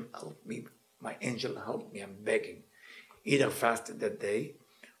 Hashem, help me. My angel, help me. I'm begging. Either fast that day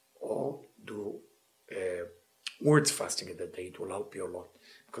or do words fasting in that day. It will help you a lot.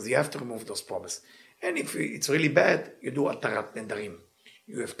 Because you have to remove those promises. And if it's really bad, you do Atarat Nedarim.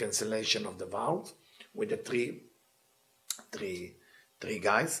 You have cancellation of the vows with the three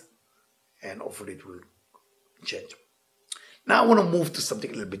guys. And hopefully it will change. Now I want to move to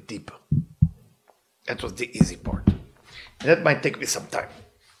something a little bit deeper. That was the easy part. And that might take me some time.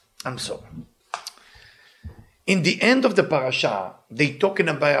 I'm sorry. In the end of the parasha, they talking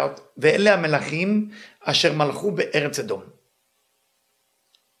about ואלה המלכים אשר מלכו בארץ אדום.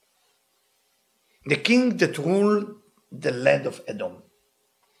 the king that ruled the land of Edom.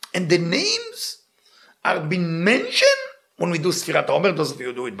 And the names are being mentioned when we do Sfirat HaOmer, those of you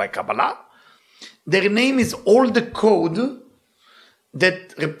who do it by Kabbalah. Their name is all the code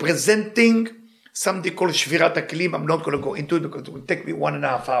that representing something called Shvirat HaKelim. I'm not going to go into it because it will take me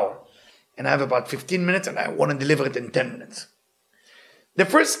 1.5 hours. And I have about 15 minutes and I want to deliver it in 10 minutes. The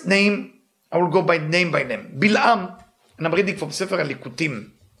first name, I will go by name. Bil'am, and I'm reading from Sefer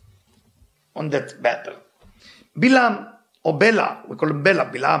HaLikutim on that matter. Bil'am, or Bela, we call him Bela,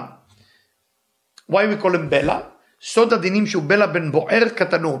 Bil'am. Why we call him Bela? Sod hadinim shu Bela ben Bo'er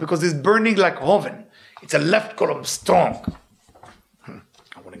katanu, because it's burning like oven. It's a left column, strong.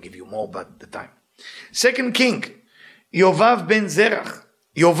 I want to give you more, but the time. Second king, Yovav ben Zerach.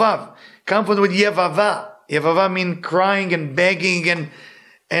 Yovav, come from the word Yevava. Yevava means crying and begging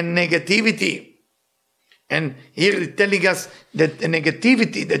and negativity. And here it's telling us that the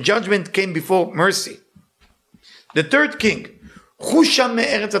negativity, the judgment came before mercy. The third king, Husham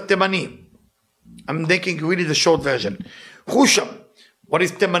me'eretz HaTemani. I'm taking really the short version. Husham, what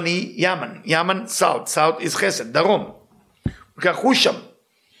is Temani? Yaman. Yaman, south. South is Chesed, Darom. We got Husham.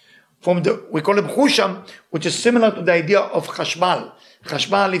 We call him Husham, which is similar to the idea of Chashmal.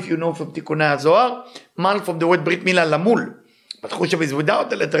 Chashmal, if you know from Tikkunei HaZohar, Mal from the word Brit Milah, Lamul. But Husham is without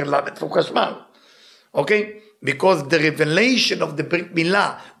the letter Lamed from Chashmal. Okay? Because the revelation of the Brit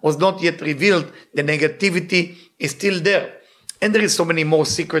Milah was not yet revealed, the negativity is still there. And there is so many more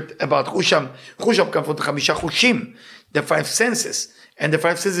secret about Husham. Husham comes from the Chamisha Chushim, the 5 senses. And the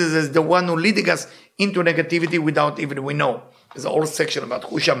 5 senses is the one who leading us into negativity without even we know. There's a whole section about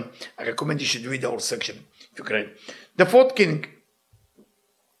Husham. I recommend you should read the whole section, if you can. The fourth king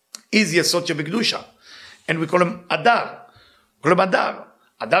is Yesod Shebekdusha. And we call him Adar. We call him Adar.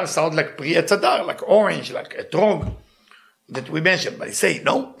 Adar sounds like Pri Etz Adar, like orange, like a etrog that we mentioned. But he say,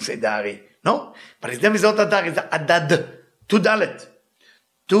 no, say Dari. No, but his name is not Adar, it's Adad. 2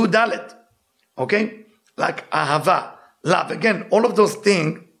 Dalet. Okay? Like Ahava, love. Again, all of those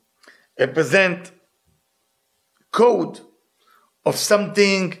things represent code of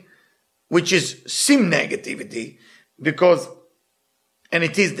something which is sim negativity, because, and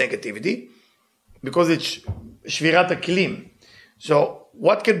it is negativity, because it's Shvirat HaKelim. So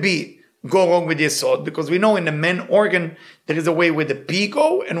what could go wrong with Yesod? Because we know in the man organ, there is a way where the pee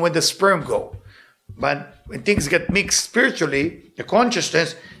go and where the sperm go. But when things get mixed spiritually, the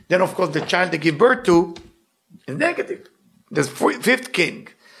consciousness, then of course the child they give birth to is negative. There's fifth king,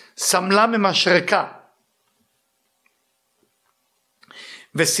 Samla Mashreka.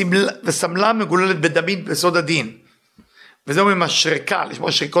 ושמלה מגוללת בדמים בסוד הדין. וזהו ממשרקה,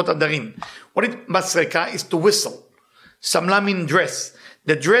 לשמוע שריקות הדרים. What is masreka is to whistle. Samla means dress.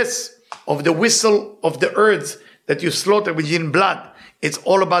 The dress of the whistle of the earths that you slaughter within blood. It's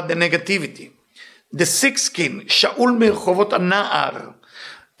all about the negativity. The sixth king, Shaul merchovot Na'ar.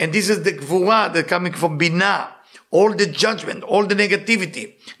 And this is the gvura that coming from Binah. All the judgment, all the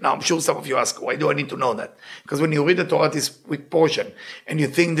negativity. Now, I'm sure some of you ask, why do I need to know that? Because when you read the Torah, this weak portion, and you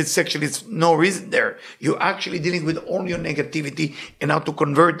think that section is no reason there, you're actually dealing with all your negativity and how to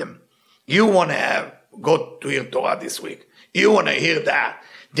convert them. You want to go to hear Torah this week. You want to hear that.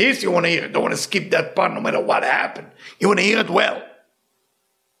 This you want to hear. Don't want to skip that part no matter what happened. You want to hear it well.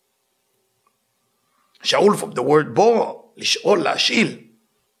 Shaul from the word bo, lish'ol, lash'il.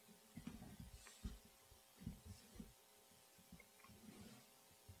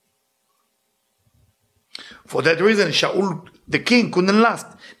 For that reason, Shaul, the king, couldn't last,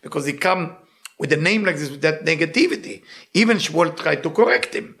 because he come with a name like this, with that negativity. Even Shaul tried to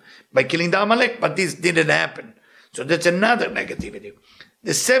correct him by killing the Amalek, but this didn't happen. So that's another negativity.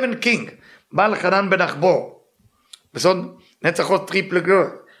 The seventh king, Baal Hanan ben Achbor, בסוד נצח עוד טריפל גרור,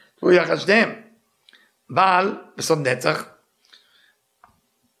 תראו יחד שניהם. בעל בסוד נצח,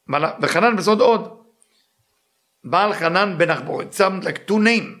 וחנן בסוד עוד. Baal Hanan ben Achbor. It sounds like two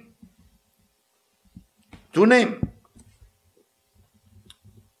names. Two names.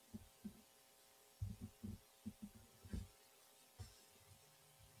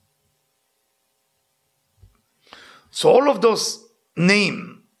 So all of those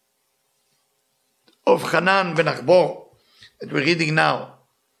names of Hanan ben Achbor that we're reading now,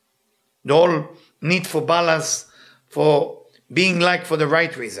 they all need for balance, for being like for the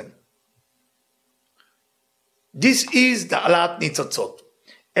right reason. This is the Alat Nitzotzot.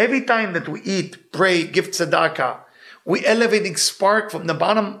 Every time that we eat, pray, give tzedakah, we elevating spark from the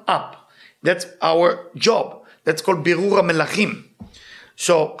bottom up. That's our job. That's called בירור המלכים.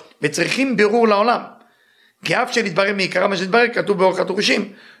 So, וצריכים בירור לעולם. כי אף שנתברר מעיקרה מה שנתברר, כתוב באורך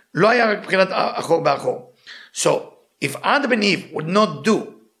התורשים, לא היה רק מבחינת אחור באחור. So, if Adam and Eve would not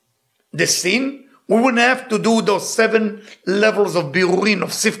do the sin, we wouldn't have to do those 7 levels of בירורים,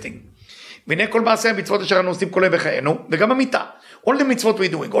 of sifting. והנה כל מעשי המצוות אשר אנו עושים כל יום בחיינו, וגם המיטה. All the mitzvot we're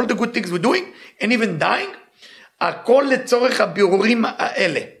doing, all the good things we're doing, and even dying, הכל לצורך הבירורים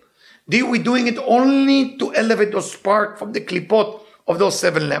האלה. We're doing it only to elevate those spark from the קליפות of those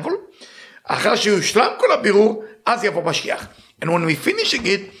 7 levels. אחרי שיושלם כל הבירור, אז יבוא משיח. And when we finishing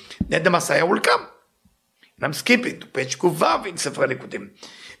it, then the Messiah will come. And I'm skipping to page ק"ו in ספר הליקוטים.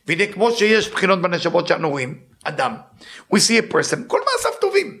 והנה כמו שיש בחינות בנשמות שאנו רואים, אדם, we see a person, כל מעשיו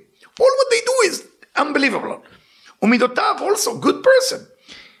טובים. All what they do is unbelievable. ומידותיו also, good person.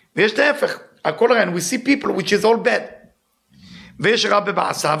 ויש להפך, הכל רעיון, we see people which is all bad. ויש רע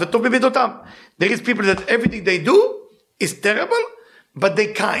במעשיו וטוב במידותיו. There is people that everything they do is terrible, but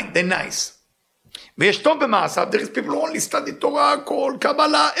they kind, they're nice. ויש טוב במעשיו, there is people who only study תורה, הכל,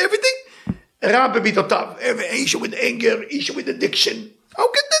 קבלה, everything, רע במידותיו. Issue with anger, issue with addiction. How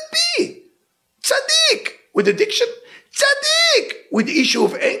can that be? צדיק with addiction, צדיק with issue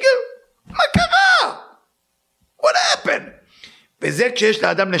of anger? מה קרה? What happened? וזה כשיש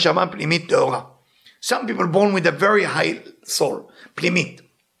לאדם נשמה פנימית טהורה. Some people born with a very high soul, פנימית.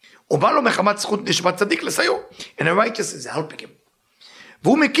 ובא לו מחמת זכות נשמת צדיק לסיור. And the righteous is helping him.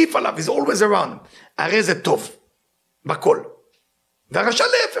 והוא מקיף עליו, is always around. הרי זה טוב, בכל. והרשע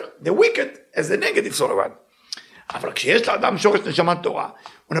להפך, the wicked has the negative soul around. אבל כשיש לאדם שורש נשמת תורה,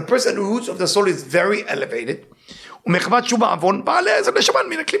 when a person whose roots of the soul is very elevated, ומחמת שוב העוון, בא עליה איזה נשמה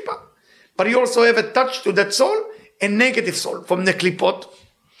מן הקליפה. But he also have a touch to that soul, a negative soul, from the קליפות,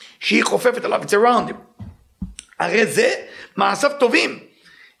 שהיא חופפת עליו, it's around him. הרי זה מעשיו טובים.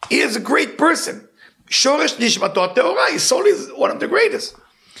 He is a great person. שורש נשמתו הטהורה, his soul is one of the greatest.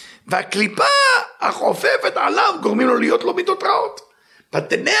 והקליפה החופפת עליו גורמים לו להיות לו מידות רעות. But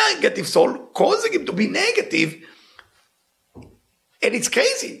the negative soul causing him to be negative, and it's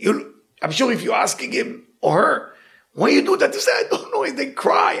crazy. I'm sure if you're asking him or her, why you do that? You say, I don't know. And they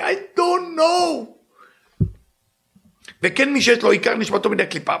cry, I don't know. וכן מי שיש לו עיקר נשמתו מן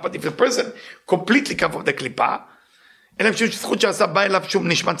הקליפה, but if a person completely come from the קליפה, אין להם שום זכות שעשה בא אליו שום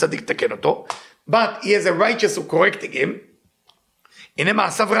נשמת צדיק תקן אותו, but he has a righteous who correcting him, הנה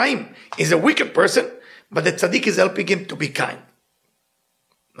מעשיו רעים. He's a wicked person, but the tzaddik is helping him to be kind.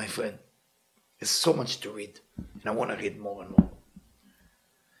 My friend, there's so much to read, and I want to read more and more.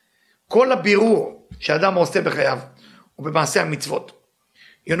 כל הבירור שאדם עושה בחייו, ובמעשה המצוות.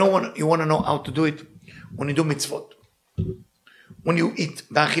 You want to know how to do it? When you do מצוות. When you eat,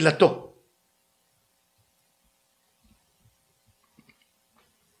 באכילתו.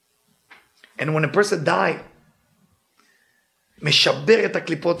 And when a person die, משבר את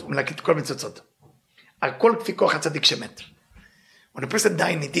הקליפות ומלקט כל המצוצות. הכל כפי כוח הצדיק שמת. When a person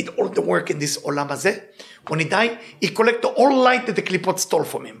die and he did all the work in this עולם הזה, when he died, he collected all light that the קליפות stole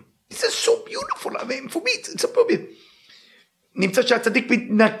from him. This is so beautiful. I mean, for me, it's a problem. נמצא שהצדיק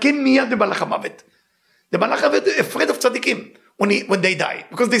מתנקם מיד במלאך המוות. The malach are afraid of tzaddikim when they die,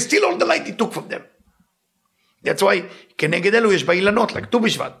 because they steal all the light he took from them. That's why, כנגד אלו יש באילנות, like ט"ו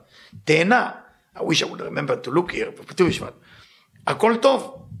בשבט. תאנה, I wish I would remember to look here, ט"ו בשבט. הכל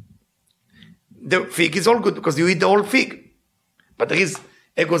טוב. The fig is all good, because you eat the whole fig. But there is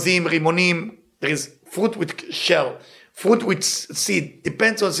אגוזים, רימונים, there is fruit with shell, fruit with seed,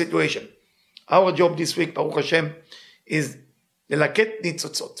 depends on the situation. Our job this week, Baruch Hashem, is ללקט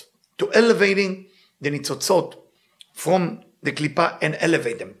ניצוצות, to elevating the ניצוצות from the klipa and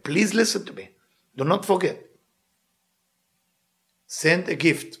elevate them. Please listen to me. Do not forget. Send a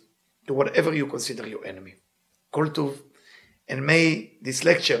gift to whatever you consider your enemy. Kol Tuv, and may this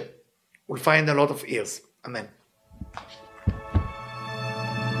lecture will find a lot of ears. Amen.